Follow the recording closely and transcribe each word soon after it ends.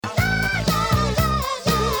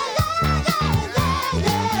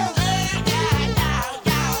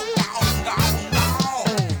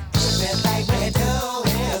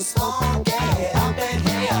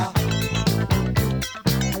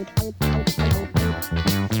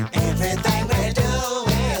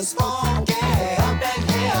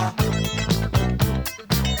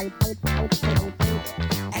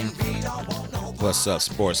What's up,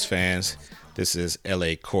 sports fans? This is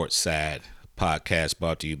LA Courtside, podcast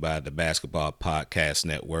brought to you by the Basketball Podcast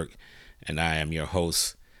Network, and I am your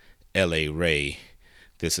host, LA Ray.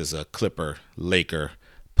 This is a Clipper Laker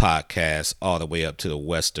podcast all the way up to the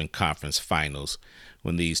Western Conference Finals,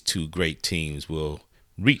 when these two great teams will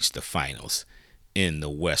reach the finals in the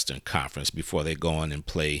Western Conference before they go on and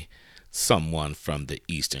play someone from the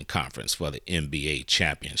Eastern Conference for the NBA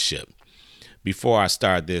championship. Before I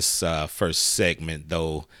start this first segment,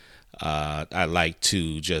 though, I'd like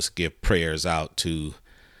to just give prayers out to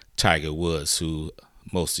Tiger Woods, who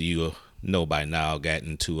most of you know by now got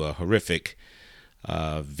into a horrific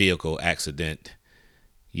vehicle accident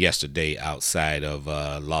yesterday outside of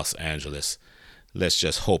Los Angeles. Let's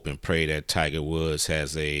just hope and pray that Tiger Woods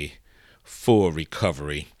has a full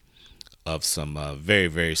recovery of some very,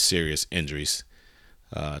 very serious injuries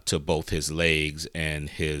to both his legs and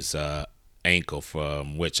his ankle,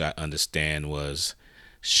 from which I understand was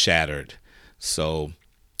shattered. So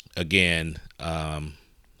again,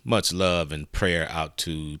 much love and prayer out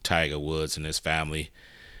to Tiger Woods and his family,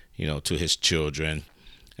 to his children,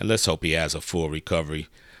 and let's hope he has a full recovery.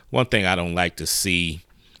 One thing I don't like to see,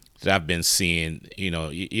 that I've been seeing,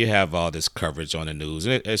 you have all this coverage on the news,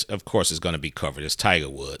 and of course it's going to be covered. It's Tiger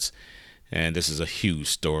Woods, and this is a huge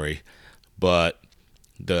story, but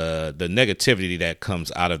the negativity that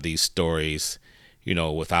comes out of these stories,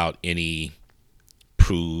 without any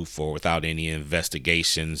proof or without any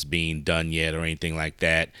investigations being done yet or anything like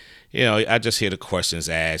that, I just hear the questions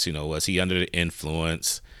asked, was he under the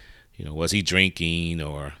influence? Was he drinking,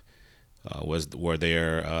 or were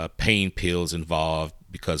there pain pills involved?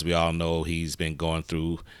 Because we all know he's been going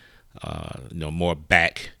through, more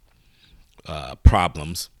back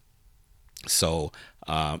problems. So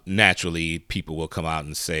naturally, people will come out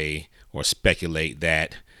and say or speculate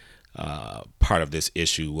that part of this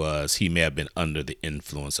issue was he may have been under the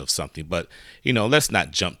influence of something. But, let's not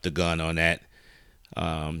jump the gun on that.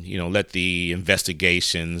 Let the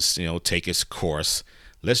investigations, take its course.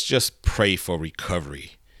 Let's just pray for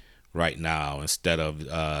recovery right now instead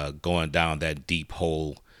of going down that deep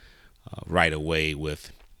hole right away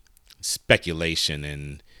with speculation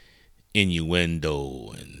and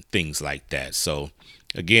innuendo and things like that. So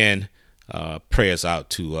again, prayers out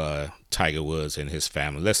to Tiger Woods and his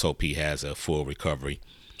family. Let's hope he has a full recovery.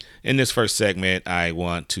 In this first segment, I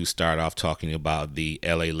want to start off talking about the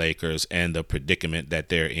LA Lakers and the predicament that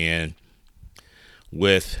they're in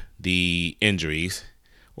with the injuries,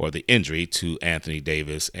 or the injury to Anthony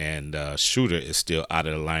Davis, and Schroeder is still out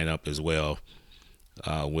of the lineup as well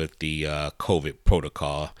with the COVID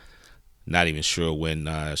protocol. Not even sure when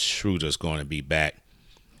Schroeder's going to be back.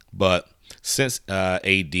 But since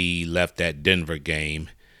AD left that Denver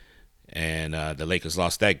game, and the Lakers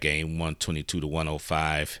lost that game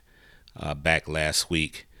 122-105 back last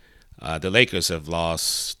week, the Lakers have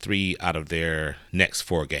lost 3 out of their next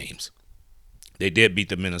 4 games. They did beat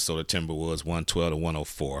the Minnesota Timberwolves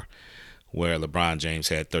 112-104, where LeBron James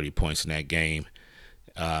had 30 points in that game.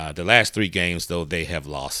 The last 3 games, though, they have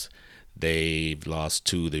lost. They've lost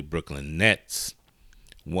to the Brooklyn Nets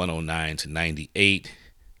 109-98.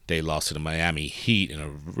 They lost to the Miami Heat in a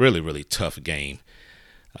really, really tough game.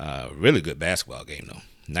 Really good basketball game, though,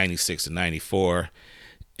 96-94.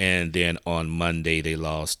 And then on Monday, they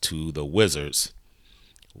lost to the Wizards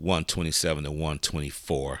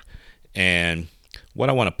 127-124. And what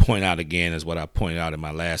I want to point out again is what I pointed out in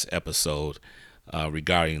my last episode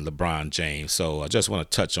regarding LeBron James. So I just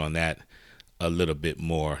want to touch on that a little bit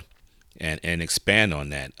more and expand on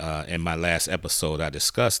that. In my last episode, I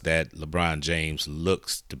discussed that LeBron James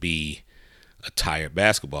looks to be a tired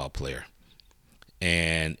basketball player.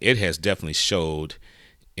 And it has definitely showed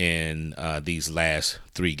in these last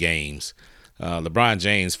 3 games. LeBron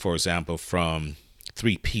James, for example, from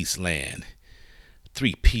three-piece land,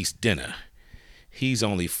 three-piece dinner, he's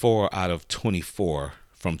only 4 out of 24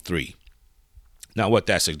 from 3. Now, what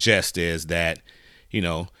that suggests is that, he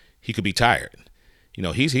could be tired.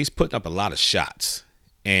 He's putting up a lot of shots.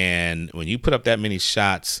 And when you put up that many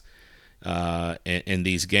shots in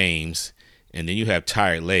these games, and then you have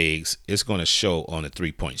tired legs, it's going to show on a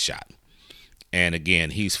 3-point shot. And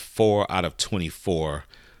again, he's 4 out of 24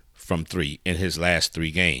 from 3 in his last 3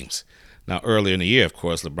 games. Now, earlier in the year, of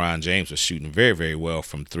course, LeBron James was shooting very, very well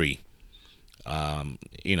from 3. A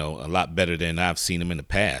lot better than I've seen him in the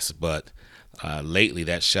past. But lately,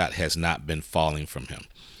 that shot has not been falling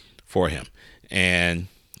for him. And,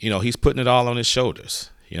 he's putting it all on his shoulders.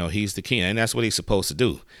 He's the king, and that's what he's supposed to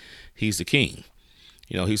do. He's the king.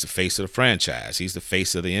 He's the face of the franchise. He's the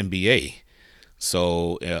face of the NBA.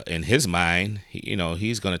 So in his mind,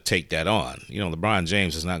 he's going to take that on. LeBron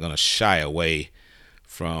James is not going to shy away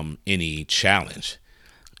from any challenge,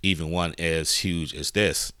 even one as huge as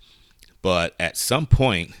this. But at some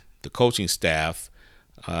point, the coaching staff,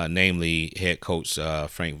 namely head coach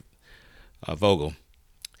Frank Vogel,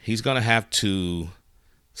 he's going to have to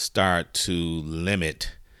start to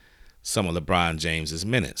limit some of LeBron James's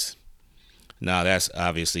minutes. Now, that's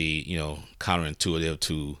obviously, counterintuitive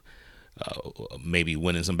to maybe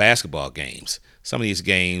winning some basketball games. Some of these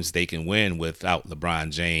games they can win without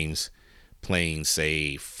LeBron James playing,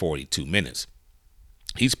 say, 42 minutes.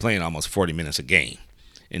 He's playing almost 40 minutes a game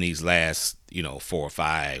in these last, 4,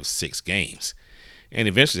 5, 6 games. And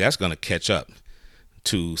eventually that's going to catch up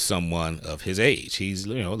to someone of his age. He's,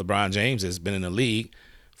 LeBron James has been in the league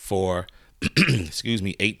for,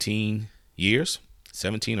 18 years,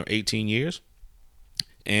 17 or 18 years.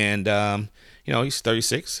 And, he's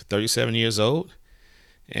 36, 37 years old,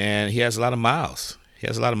 and he has a lot of miles. He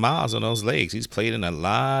has a lot of miles on those legs. He's played in a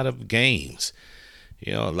lot of games,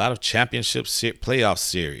 a lot of playoff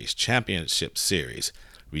series, championship series,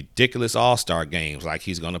 ridiculous all-star games like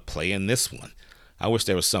he's going to play in this one. I wish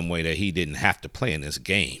there was some way that he didn't have to play in this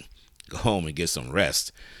game. Go home and get some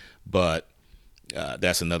rest. But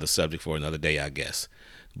that's another subject for another day, I guess.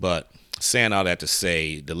 But saying all that to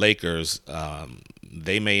say, the Lakers,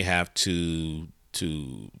 they may have to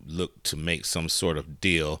look to make some sort of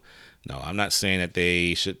deal. No, I'm not saying that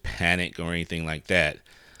they should panic or anything like that,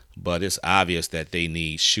 but it's obvious that they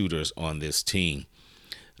need shooters on this team.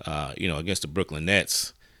 Against the Brooklyn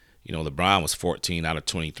Nets, LeBron was 14 out of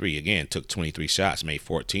 23. Again, took 23 shots, made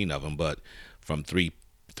 14 of them, but from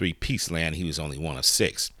three-piece land, he was only 1 of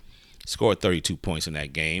 6. Scored 32 points in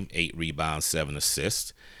that game, 8 rebounds, 7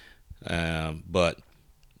 assists. But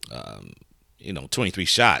 23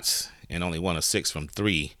 shots and only 1 of 6 from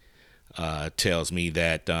 3 tells me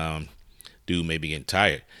that dude may be getting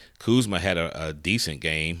tired. Kuzma had a decent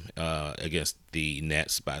game against the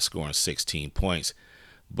Nets by scoring 16 points,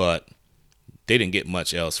 but they didn't get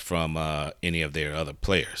much else from any of their other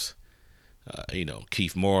players.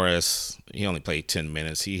 Keith Morris, he only played 10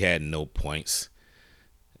 minutes. He had no points.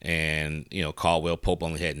 And, Caldwell Pope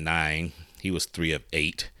only had 9. He was 3 of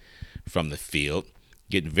 8 from the field.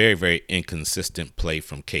 Getting very, very inconsistent play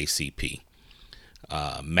from KCP.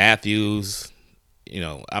 Matthews,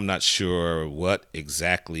 I'm not sure what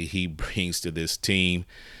exactly he brings to this team.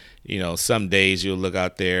 Some days you'll look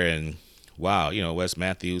out there and, wow, Wes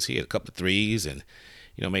Matthews, he had a couple of threes and,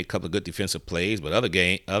 made a couple of good defensive plays. But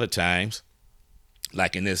other times,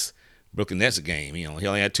 like in this Brooklyn Nets game, he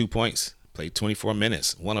only had 2 points, played 24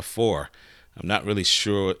 minutes, 1 of 4. I'm not really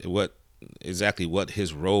sure exactly what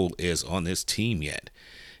his role is on this team yet.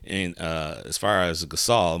 And as far as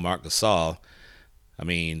Marc Gasol, I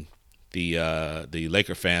mean, the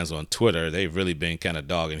Laker fans on Twitter, they've really been kind of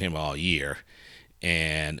dogging him all year.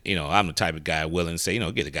 And, I'm the type of guy willing to say,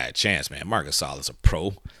 give the guy a chance, man. Marc Gasol is a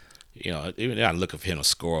pro. Even not looking for him to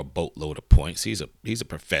score a boatload of points. He's a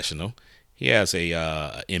professional. He has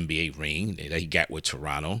a NBA ring that he got with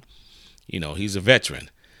Toronto. He's a veteran.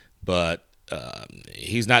 But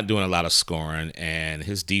he's not doing a lot of scoring, and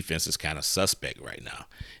his defense is kind of suspect right now.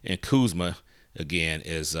 And Kuzma, again,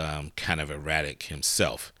 is kind of erratic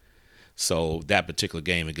himself. So that particular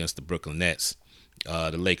game against the Brooklyn Nets,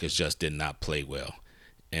 the Lakers just did not play well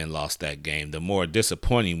and lost that game. The more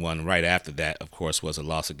disappointing one right after that, of course, was a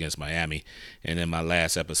loss against Miami. And in my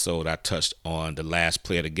last episode, I touched on the last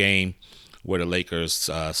play of the game where the Lakers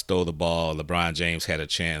stole the ball. LeBron James had a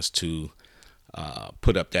chance to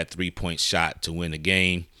put up that 3-point shot to win the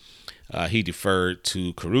game. He deferred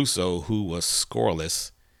to Caruso, who was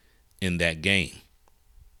scoreless in that game.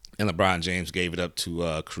 And LeBron James gave it up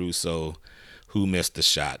to Caruso, who missed the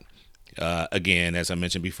shot. Again, as I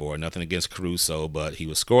mentioned before, nothing against Caruso, but he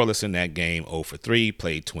was scoreless in that game, 0 for 3,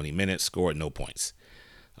 played 20 minutes, scored no points.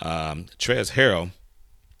 Trez Harrell,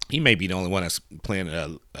 he may be the only one that's playing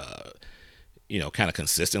kind of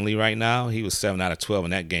consistently right now. He was 7 out of 12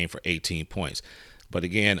 in that game for 18 points. But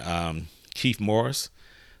again, Keith Morris,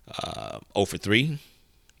 0 for 3,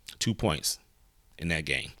 2 points in that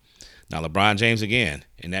game. Now, LeBron James again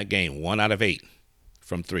in that game, 1 out of 8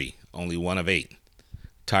 from 3, only 1 of 8.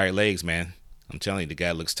 Tired legs, man. I'm telling you, the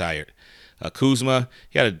guy looks tired. Kuzma,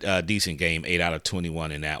 he had a decent game, 8 out of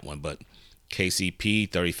 21 in that one. But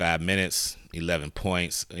KCP, 35 minutes, 11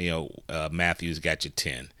 points. Matthews got you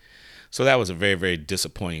 10. So that was a very, very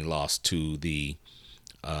disappointing loss to the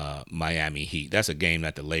Miami Heat. That's a game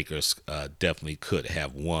that the Lakers definitely could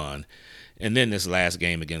have won. And then this last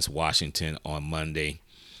game against Washington on Monday,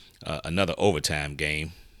 another overtime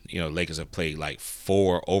game. Lakers have played like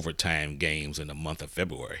 4 overtime games in the month of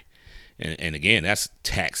February. And again, that's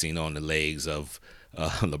taxing on the legs of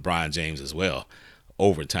LeBron James as well.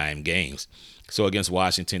 overtime games. So against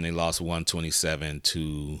Washington, they lost 127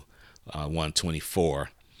 to 124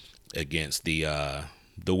 against the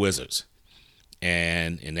Wizards.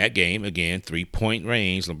 And in that game, again, 3-point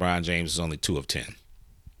range, LeBron James was only 2 of 10.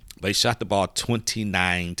 But he shot the ball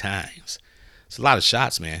 29 times. It's a lot of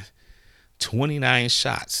shots, man. 29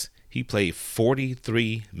 shots. He played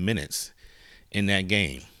 43 minutes in that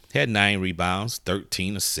game. He had 9 rebounds,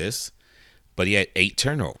 13 assists, but he had 8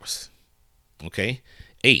 turnovers. Okay?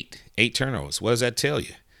 8 turnovers. What does that tell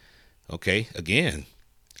you? Okay? Again,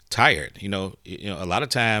 tired. You know, a lot of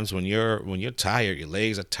times when you're tired, your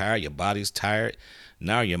legs are tired, your body's tired.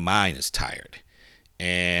 Now your mind is tired.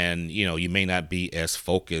 And, you may not be as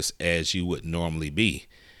focused as you would normally be.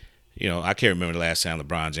 I can't remember the last time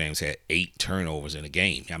LeBron James had 8 turnovers in a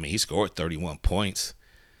game. I mean, he scored 31 points.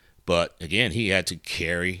 But, again, he had to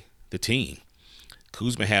carry the team.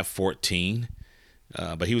 Kuzma had 14,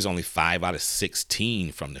 but he was only 5 out of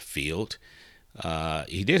 16 from the field.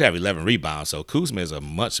 He did have 11 rebounds, so Kuzma is a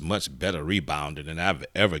much, much better rebounder than I've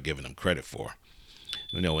ever given him credit for.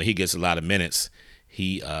 When he gets a lot of minutes,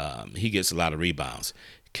 he gets a lot of rebounds.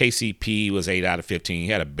 KCP was 8 out of 15. He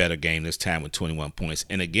had a better game this time with 21 points.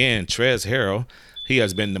 And again, Trez Harrell, he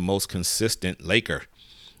has been the most consistent Laker.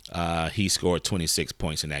 He scored 26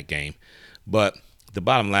 points in that game. But the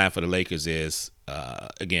bottom line for the Lakers is,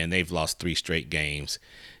 again, they've lost 3 straight games.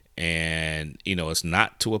 And, it's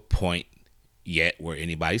not to a point yet where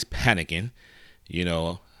anybody's panicking.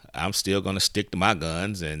 I'm still going to stick to my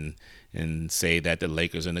guns and say that the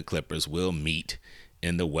Lakers and the Clippers will meet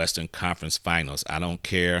in the Western Conference Finals. I don't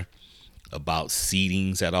care about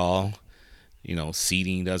seedings at all.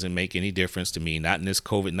 Seeding doesn't make any difference to me, not in this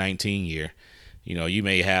COVID-19 year. You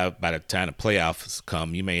may have, by the time the playoffs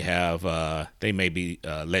come, you may have, they may be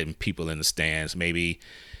letting people in the stands, maybe,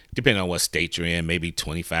 depending on what state you're in, maybe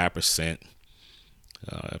 25%,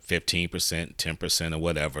 15%, 10% or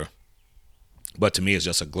whatever. But to me, it's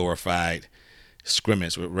just a glorified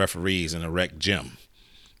scrimmage with referees in a rec gym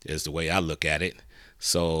is the way I look at it.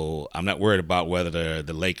 So I'm not worried about whether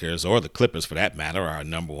the Lakers or the Clippers, for that matter, are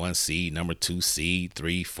number 1 seed, number 2 seed,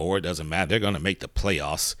 3, 4. It doesn't matter. They're going to make the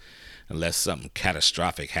playoffs unless something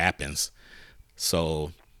catastrophic happens.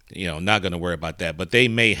 So, not going to worry about that. But they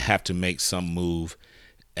may have to make some move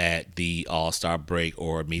at the All-Star break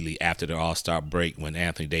or immediately after the All-Star break when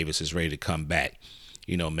Anthony Davis is ready to come back.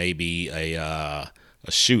 Maybe a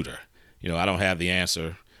shooter. I don't have the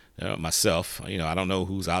answer myself. I don't know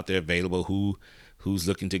who's out there available, who's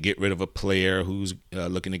looking to get rid of a player, who's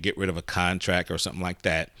looking to get rid of a contract or something like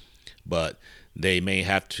that. But they may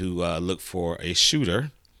have to look for a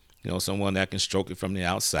shooter, someone that can stroke it from the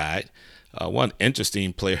outside. One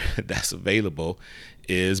interesting player that's available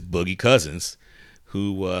is Boogie Cousins,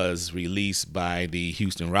 who was released by the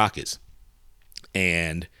Houston Rockets.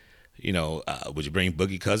 And, would you bring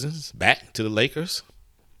Boogie Cousins back to the Lakers?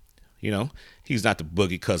 He's not the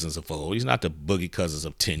Boogie Cousins of old. He's not the Boogie Cousins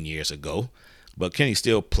of 10 years ago. But can he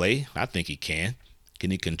still play? I think he can. Can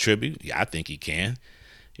he contribute? Yeah, I think he can.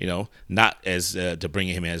 Not as to bring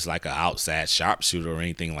him as like an outside sharpshooter or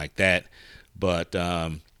anything like that. But,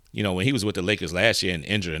 when he was with the Lakers last year and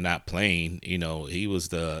injured and not playing, he was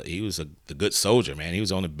the good soldier, man. He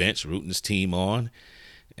was on the bench rooting his team on.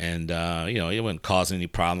 And, he wasn't causing any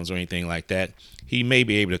problems or anything like that. He may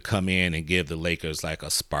be able to come in and give the Lakers like a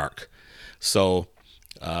spark. So,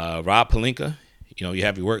 Rob Pelinka, you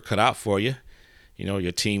have your work cut out for you.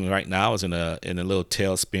 Your team right now is in a little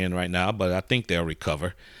tailspin right now, but I think they'll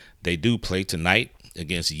recover. They do play tonight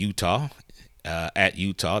against Utah, at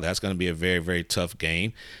Utah. That's going to be a very, very tough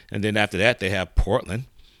game. And then after that, they have Portland.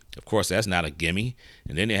 Of course, that's not a gimme.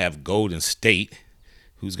 And then they have Golden State,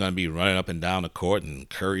 who's going to be running up and down the court, and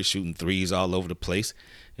Curry shooting threes all over the place.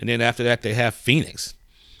 And then after that, they have Phoenix,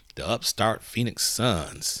 the upstart Phoenix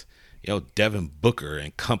Suns, Devin Booker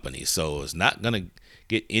and company. So it's not going to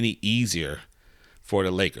get any easier for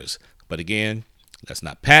the Lakers. But again, let's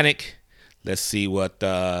not panic. Let's see what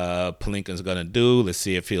Pelinka's going to do. Let's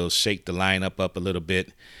see if he'll shake the lineup up a little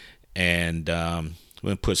bit. And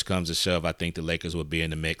when push comes to shove, I think the Lakers will be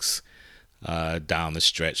in the mix down the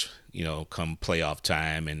stretch, come playoff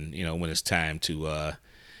time and, when it's time to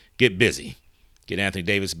get busy. Get Anthony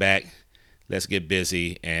Davis back. Let's get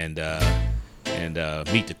busy and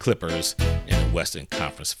meet the Clippers in the Western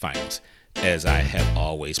Conference Finals, as I have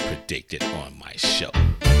always predicted on my show.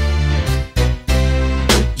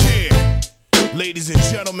 Yeah, ladies and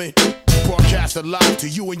gentlemen, broadcast live to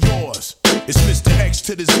you and yours. It's Mr. X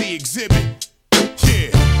to the Z exhibit.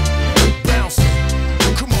 Yeah, bouncing.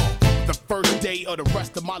 Come on, the first day of the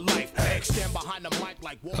rest of my life. X stand behind the mic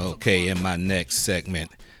like. Okay, in my next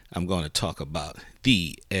segment, I'm going to talk about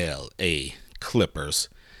the LA Clippers,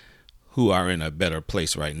 who are in a better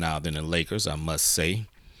place right now than the Lakers, I must say.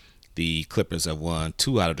 The Clippers have won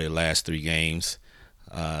 2 out of their last 3 games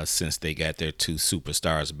since they got their 2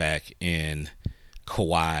 superstars back in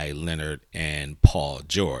Kawhi Leonard and Paul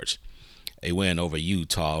George. A win over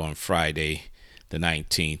Utah on Friday the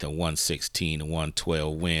 19th, a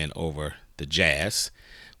 116-112 win over the Jazz,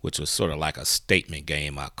 which was sort of like a statement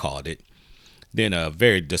game, I called it. Then a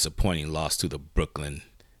very disappointing loss to the Brooklyn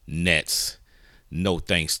Nets. No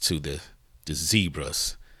thanks to the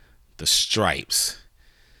Zebras, the Stripes,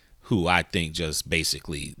 who I think just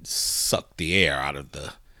basically sucked the air out of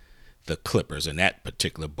the Clippers in that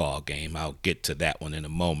particular ball game. I'll get to that one in a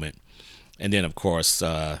moment. And then, of course,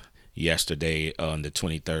 yesterday on the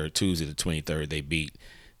 23rd, Tuesday the 23rd, they beat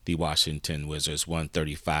the Washington Wizards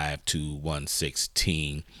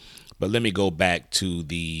 135-116. But let me go back to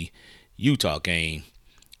the Utah game,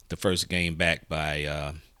 the first game back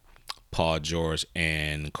by Paul George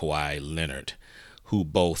and Kawhi Leonard, who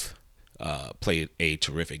both played a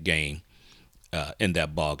terrific game in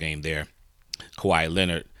that ball game there. Kawhi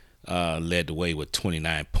Leonard led the way with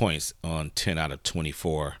 29 points on 10 out of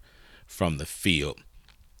 24 from the field.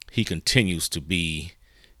 He continues to be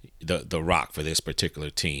the rock for this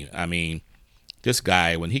particular team. I mean, this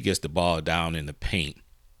guy, when he gets the ball down in the paint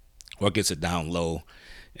or gets it down low,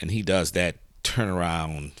 and he does that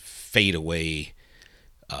turnaround, fadeaway,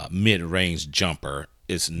 mid-range jumper,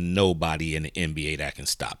 is nobody in the NBA that can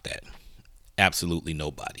stop that. Absolutely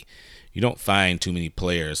nobody. You don't find too many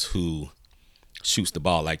players who shoots the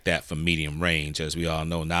ball like that from medium range. As we all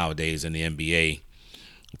know nowadays in the NBA,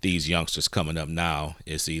 these youngsters coming up now,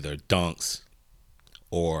 it's either dunks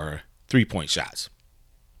or three-point shots.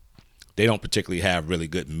 They don't particularly have really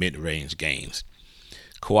good mid-range games.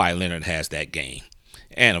 Kawhi Leonard has that game.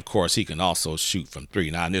 And, of course, he can also shoot from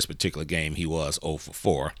 3. Now, in this particular game, he was 0 for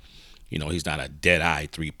 4. You know, he's not a dead-eye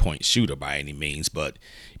three-point shooter by any means, but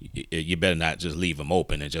you better not just leave him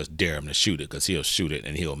open and just dare him to shoot it, because he'll shoot it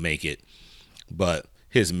and he'll make it. But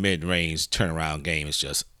his mid-range turnaround game is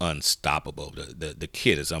just unstoppable. The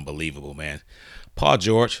kid is unbelievable, man. Paul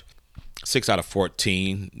George, 6 out of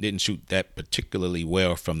 14, didn't shoot that particularly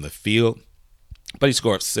well from the field, but he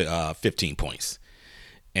scored 15 points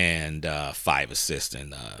and 5 assists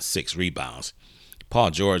and 6 rebounds.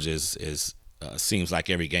 Paul George is seems like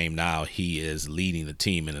every game now he is leading the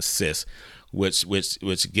team in assists, which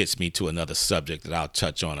gets me to another subject that I'll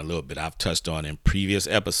touch on a little bit. I've touched on in previous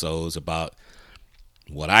episodes about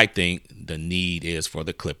what I think the need is for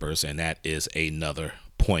the Clippers, and that is another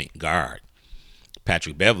point guard.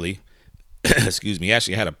 Patrick Beverley,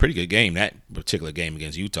 actually had a pretty good game, that particular game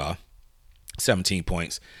against Utah. 17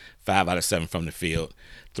 points, 5 out of 7 from the field,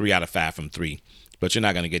 3 out of 5 from 3. But you're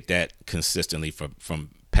not going to get that consistently from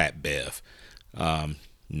Pat Bev.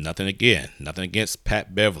 Nothing against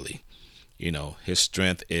Pat Beverley. You know, his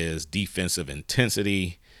strength is defensive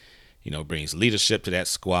intensity, brings leadership to that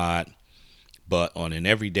squad. But on an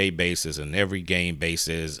everyday basis, an every game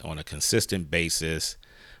basis, on a consistent basis,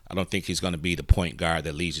 I don't think he's going to be the point guard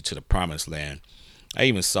that leads you to the promised land. I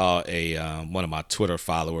even saw one of my Twitter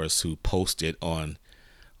followers who posted on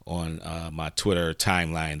my Twitter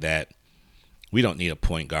timeline that we don't need a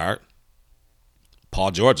point guard.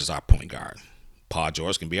 Paul George is our point guard. Paul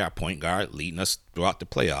George can be our point guard, leading us throughout the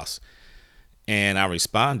playoffs. And I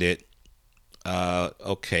responded,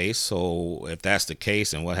 okay, so if that's the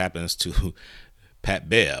case, and what happens to Pat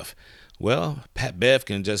Bev? Well, Pat Bev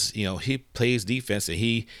can just, he plays defense, and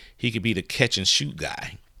he could be the catch and shoot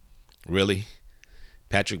guy. Really?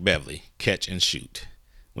 Patrick Beverley, catch and shoot.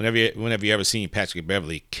 Whenever you ever seen Patrick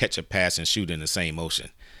Beverley catch a pass and shoot in the same motion?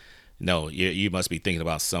 No, you must be thinking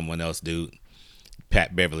about someone else, dude.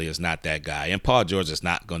 Pat Beverley is not that guy. And Paul George is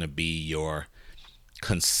not going to be your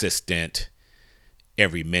consistent,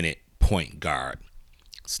 every minute point guard.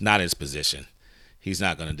 It's not his position. He's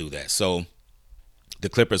not going to do that. So the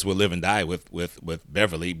Clippers will live and die with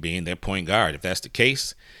Beverley being their point guard. If that's the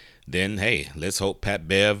case, then, hey, let's hope Pat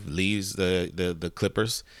Bev leads the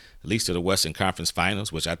Clippers at least to the Western Conference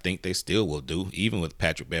Finals, which I think they still will do, even with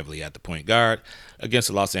Patrick Beverley at the point guard against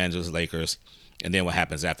the Los Angeles Lakers. And then what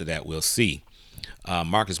happens after that, we'll see.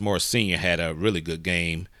 Marcus Morris Sr. had a really good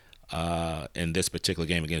game in this particular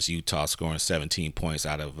game against Utah, scoring 17 points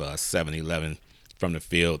out of 7-11 from the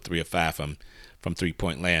field, 3 of 5 from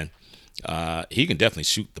three-point land. He can definitely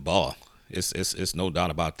shoot the ball. It's no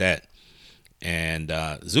doubt about that. And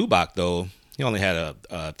Zubac, though, he only had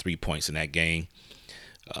 3 points in that game.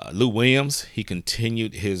 Lou Williams, he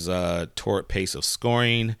continued his torrid pace of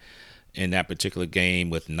scoring in that particular game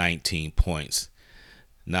with 19 points.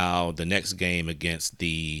 Now, the next game against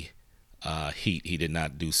the Heat, he did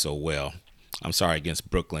not do so well. I'm sorry, against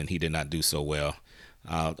Brooklyn, he did not do so well.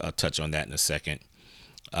 I'll touch on that in a second.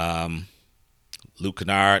 Luke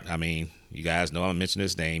Kennard, I mean, you guys know I'm mentioning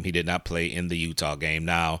his name. He did not play in the Utah game.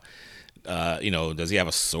 Now, does he have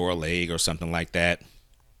a sore leg or something like that?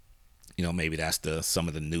 Maybe that's some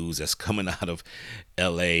of the news that's coming out of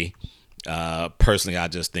L.A. Personally, I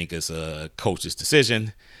just think it's a coach's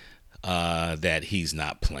decision that he's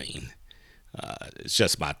not playing. It's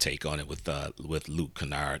just my take on it with Luke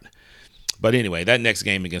Kennard. But anyway, that next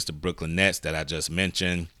game against the Brooklyn Nets that I just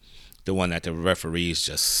mentioned, the one that the referees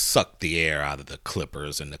just sucked the air out of the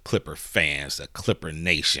Clippers and the Clipper fans, the Clipper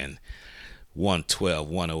Nation.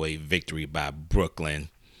 112-108 victory by Brooklyn.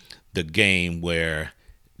 The game where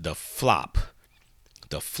the flop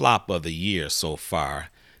of the year so far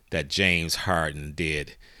that James Harden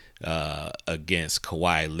did against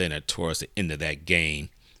Kawhi Leonard towards the end of that game.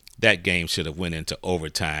 That game should have went into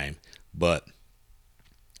overtime, but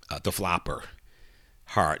the flopper,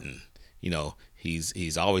 Harden,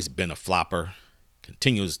 he's always been a flopper,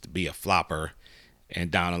 continues to be a flopper,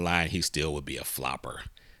 and down the line he still would be a flopper.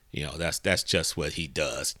 That's just what he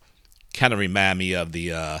does. Kind of remind me of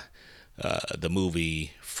the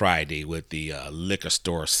movie Friday with the liquor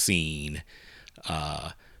store scene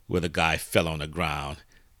where the guy fell on the ground.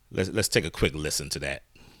 Let's take a quick listen to that.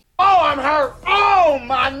 Oh, I'm hurt. Oh,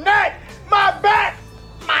 my neck, my back,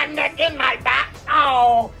 my neck and my back.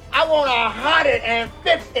 Oh, I want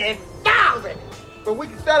 150,000. But we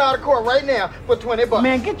can settle out of court right now for $20.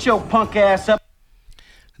 Man, get your punk ass up.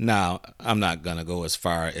 Now, I'm not going to go as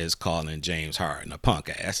far as calling James Harden a punk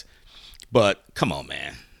ass, but come on,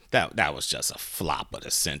 man. That was just a flop of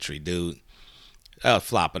the century, dude. A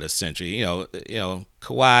flop of the century.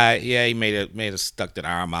 Kawhi, yeah, he may have stuck that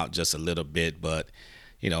arm out just a little bit, but,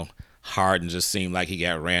 Harden just seemed like he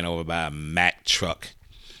got ran over by a Mack truck,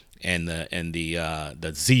 and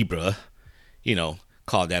the zebra,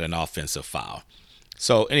 called that an offensive foul.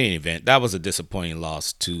 So in any event, that was a disappointing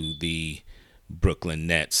loss to the Brooklyn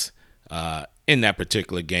Nets. In that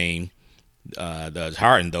particular game, the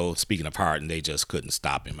Harden, though, speaking of Harden, they just couldn't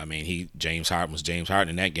stop him. I mean, James Harden was James Harden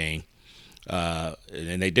in that game.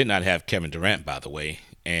 And they did not have Kevin Durant, by the way.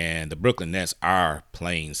 And the Brooklyn Nets are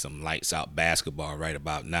playing some lights out basketball right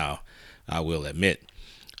about now, I will admit.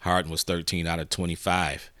 Harden was 13 out of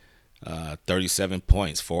 25, 37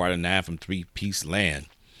 points, 4 out of 9 from three-piece land.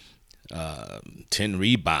 10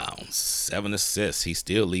 rebounds, 7 assists. He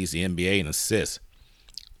still leads the NBA in assists.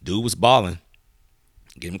 Dude was balling.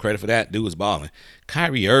 Give him credit for that. Dude was balling.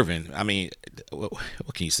 Kyrie Irving, I mean, what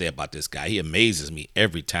can you say about this guy? He amazes me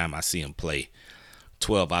every time I see him play.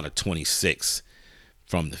 12 out of 26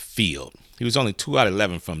 from the field. He was only 2 out of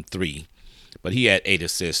 11 from 3, but he had 8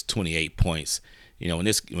 assists, 28 points. When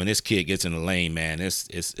this kid gets in the lane, man,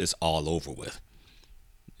 it's all over with.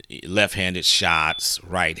 Left-handed shots,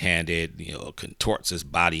 right-handed, contorts his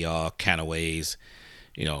body all kind of ways.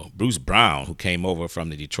 Bruce Brown, who came over from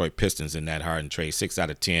the Detroit Pistons in that Harden trade, 6 out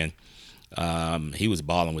of 10. He was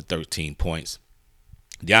balling with 13 points.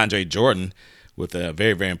 DeAndre Jordan with a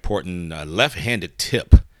very, very important left-handed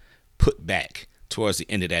tip put back towards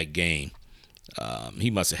the end of that game.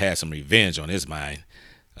 He must have had some revenge on his mind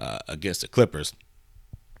against the Clippers.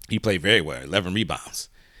 He played very well, 11 rebounds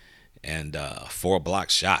and 4 block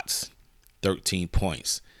shots, 13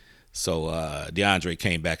 points. So DeAndre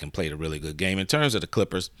came back and played a really good game. In terms of the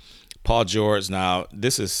Clippers, Paul George, now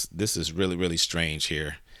this is really, really strange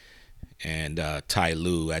here. And Ty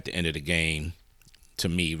Lue at the end of the game, to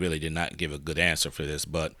me, really did not give a good answer for this.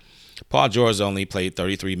 But Paul George only played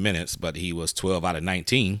 33 minutes, but he was 12 out of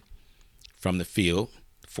 19 from the field,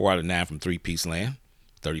 4 out of 9 from three-piece land,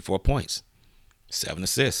 34 points, 7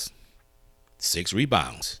 assists, 6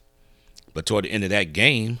 rebounds. But toward the end of that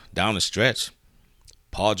game, down the stretch,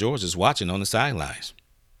 Paul George is watching on the sidelines.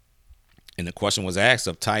 And the question was asked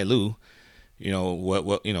of Ty Lue, what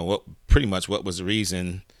was the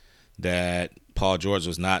reason that Paul George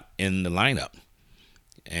was not in the lineup?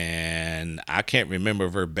 And I can't remember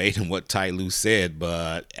verbatim what Ty Lue said,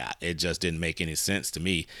 but it just didn't make any sense to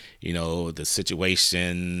me. The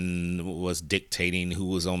situation was dictating who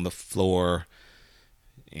was on the floor,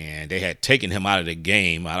 and they had taken him out of the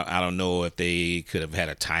game. I don't know if they could have had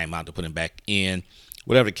a timeout to put him back in.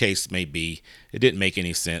 Whatever the case may be, it didn't make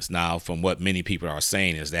any sense. Now, from what many people are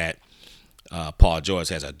saying is that Paul George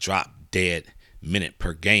has a drop-dead minute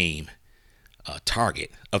per game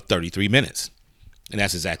target of 33 minutes. And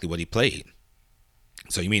that's exactly what he played.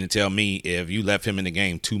 So you mean to tell me if you left him in the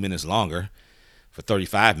game 2 minutes longer for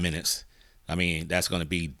 35 minutes, I mean, that's going to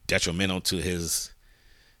be detrimental to his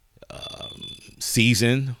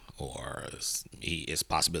season, or it's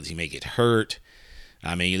possibility he may get hurt.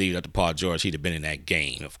 I mean, you leave it up to Paul George, he'd have been in that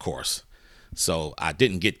game, of course. So I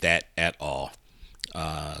didn't get that at all.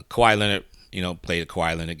 Kawhi Leonard, played a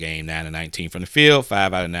Kawhi Leonard game, 9 of 19 from the field,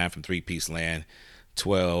 5 out of 9 from three-piece land,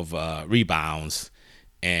 12 rebounds,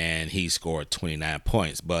 and he scored 29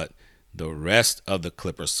 points. But the rest of the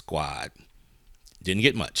Clippers squad didn't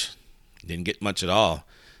get much. Didn't get much at all.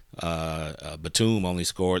 Batum only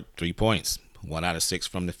scored 3 points, 1 out of 6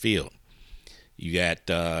 from the field. You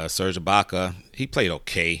got Serge Ibaka. He played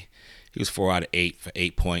okay. He was 4 out of 8 for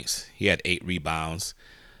 8 points. He had 8 rebounds.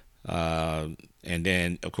 And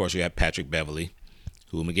then, of course, you have Patrick Beverley,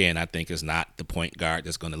 whom, again, I think is not the point guard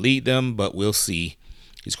that's going to lead them, but we'll see.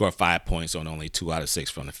 He scored 5 points on only 2 out of 6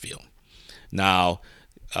 from the field. Now,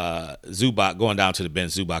 Zubac, going down to the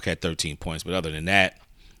bench, Zubac had 13 points. But other than that,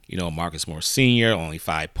 Marcus Morris Sr., only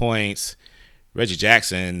 5 points. Reggie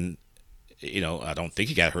Jackson, I don't think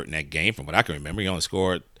he got hurt in that game from what I can remember. He only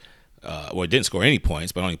scored, didn't score any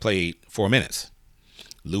points, but only played 4 minutes.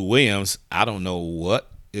 Lou Williams, I don't know what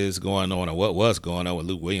is going on or what was going on with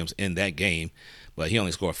Lou Williams in that game, but he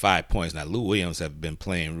only scored 5 points. Now, Lou Williams have been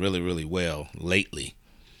playing really, really well lately,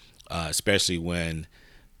 especially when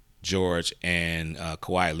George and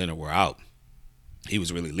Kawhi Leonard were out. He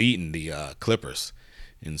was really leading the Clippers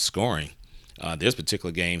in scoring. This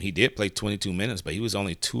particular game, he did play 22 minutes, but he was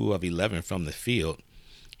only 2 of 11 from the field.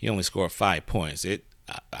 He only scored 5 points.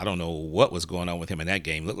 I don't know what was going on with him in that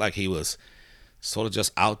game. It looked like he was sort of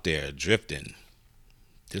just out there drifting,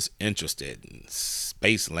 disinterested in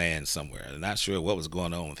space land somewhere. I'm not sure what was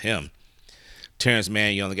going on with him. Terrence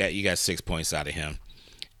Mann, you got 6 points out of him.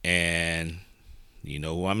 And you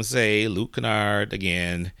know who I'm going to say, Luke Kennard,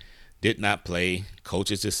 again, did not play.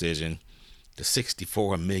 Coach's decision. The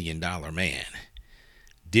 $64 million man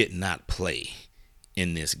did not play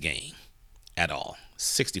in this game at all.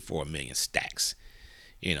 64 million stacks.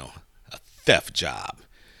 A theft job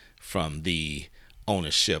from the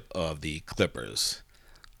ownership of the Clippers,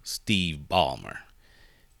 Steve Ballmer.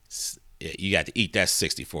 You got to eat that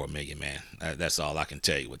 64 million, man. That's all I can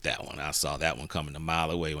tell you with that one. I saw that one coming a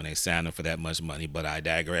mile away when they signed him for that much money, but I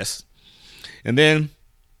digress. And then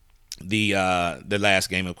the last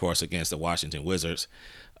game, of course, against the Washington Wizards,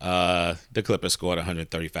 the Clippers scored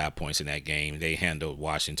 135 points in that game. They handled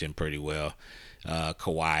Washington pretty well.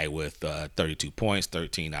 Kawhi with 32 points,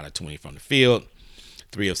 13 out of 20 from the field,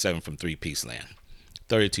 3 of 7 from three-piece land,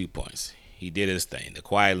 32 points. He did his thing, the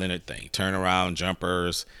Kawhi Leonard thing, turnaround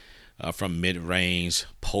jumpers from mid-range,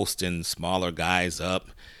 posting smaller guys up,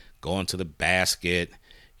 going to the basket.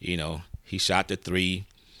 He shot the 3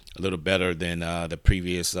 a little better than the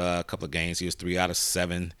previous couple of games. He was 3 out of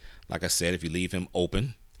 7. Like I said, if you leave him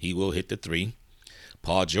open, he will hit the 3.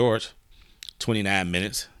 Paul George, 29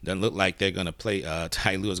 minutes. Doesn't look like they're going to play.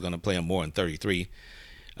 Ty Lue is going to play him more than 33.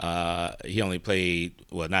 He only played,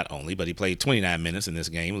 not only, but he played 29 minutes in this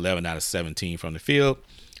game, 11 out of 17 from the field,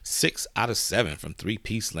 6 out of 7 from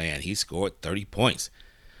three-piece land. He scored 30 points.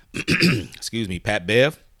 Excuse me, Pat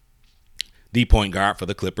Bev, the point guard for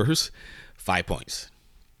the Clippers, 5 points.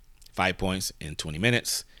 5 points in 20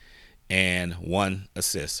 minutes and 1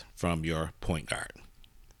 assist from your point guard.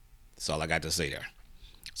 That's all I got to say there.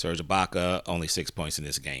 Serge Ibaka, only 6 points in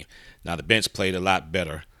this game. Now, the bench played a lot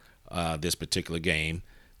better this particular game,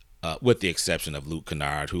 with the exception of Luke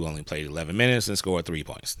Kennard, who only played 11 minutes and scored 3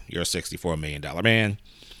 points. You're a $64 million man.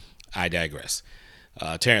 I digress.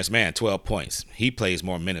 Terrence Mann, 12 points. He plays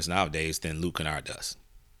more minutes nowadays than Luke Kennard does.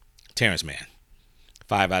 Terrence Mann,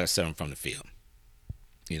 5 out of 7 from the field.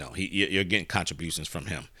 You're getting contributions from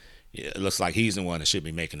him. It looks like he's the one that should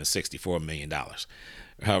be making the $64 million.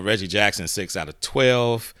 Reggie Jackson, 6 out of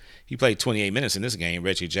 12. He played 28 minutes in this game,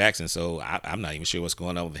 Reggie Jackson, so I'm not even sure what's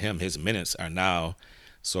going on with him. His minutes are now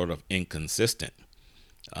sort of inconsistent.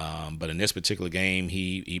 But in this particular game,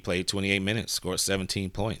 he played 28 minutes, scored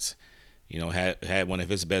 17 points. Had one of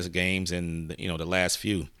his best games in the last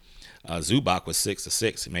few. Zubac was 6 of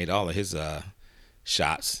 6. He made all of his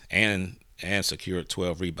shots and secured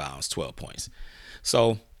 12 rebounds, 12 points.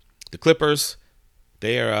 So the Clippers,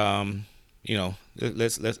 they are,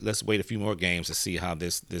 let's wait a few more games to see how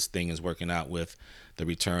this thing is working out with the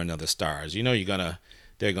return of the stars.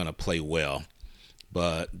 They're gonna play well,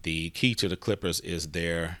 but the key to the Clippers is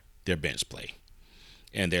their bench play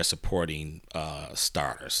and their supporting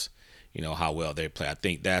starters. How well they play. I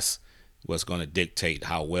think that's what's going to dictate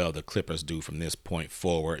how well the Clippers do from this point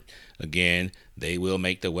forward. Again, they will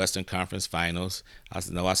make the Western Conference Finals. I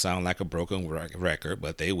know I sound like a broken record,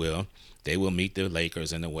 but they will. They will meet the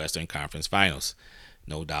Lakers in the Western Conference Finals.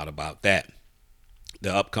 No doubt about that.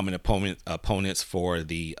 The upcoming opponents for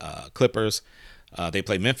the Clippers, they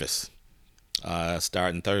play Memphis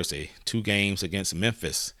starting Thursday. 2 games against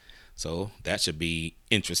Memphis. So that should be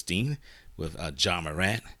interesting with Ja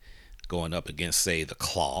Morant going up against, say, the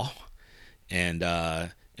Claw. And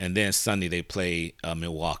then Sunday they play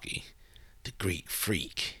Milwaukee, the Greek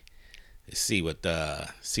Freak. See what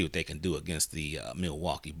they can do against the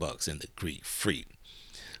Milwaukee Bucks and the Greek Freak.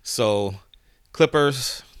 So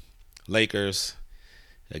Clippers, Lakers,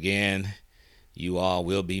 again, you all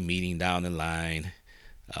will be meeting down the line.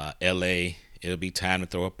 LA, it'll be time to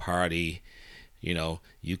throw a party. You know,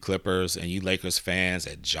 you Clippers and you Lakers fans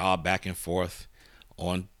that job back and forth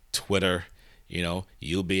on Twitter, you know,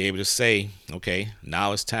 you'll be able to say, okay,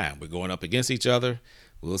 now it's time. We're going up against each other.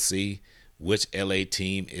 We'll see which LA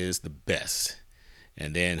team is the best.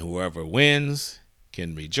 And then whoever wins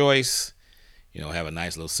can rejoice, you know, have a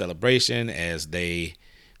nice little celebration as they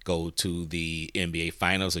go to the NBA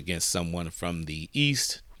Finals against someone from the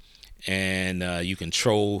East. And you can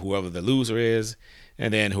troll whoever the loser is.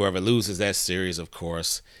 And then whoever loses that series, of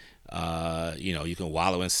course, you know, you can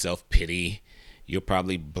wallow in self-pity. You'll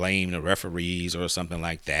probably blame the referees or something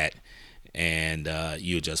like that. And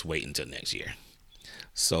you just wait until next year.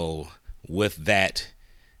 So with that,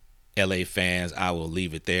 LA fans, I will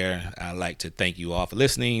leave it there. I'd like to thank you all for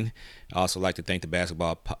listening. I also like to thank the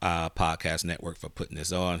Basketball Podcast Network for putting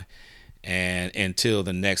this on. And until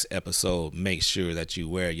the next episode, make sure that you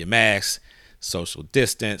wear your mask, social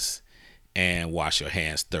distance, and wash your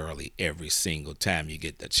hands thoroughly every single time you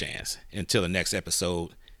get the chance. Until the next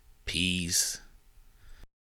episode, peace.